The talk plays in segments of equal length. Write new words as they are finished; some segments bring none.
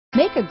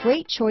Make a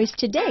great choice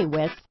today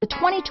with the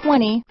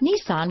 2020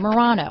 Nissan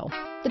Murano.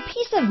 The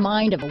peace of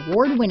mind of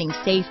award-winning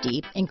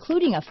safety,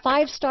 including a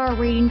 5-star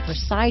rating for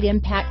side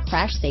impact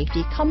crash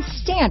safety, comes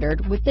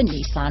standard with the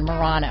Nissan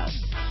Murano.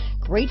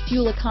 Great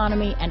fuel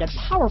economy and a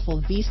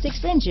powerful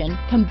V6 engine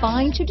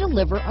combine to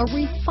deliver a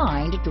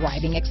refined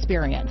driving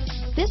experience.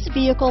 This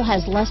vehicle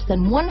has less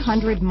than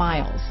 100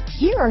 miles.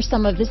 Here are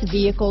some of this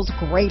vehicle's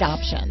great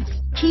options: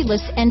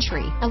 keyless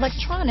entry,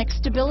 electronic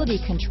stability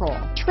control,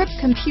 trip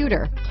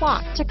computer,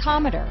 clock,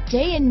 tachometer,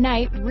 day and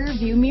night rear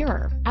view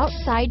mirror,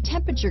 outside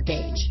temperature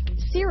gauge,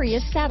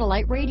 Sirius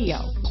satellite radio,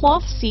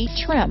 cloth seat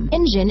trim,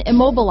 engine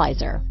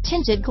immobilizer,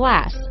 tinted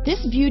glass.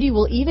 This beauty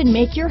will even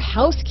make your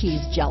house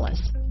keys jealous.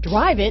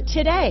 Drive it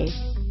today.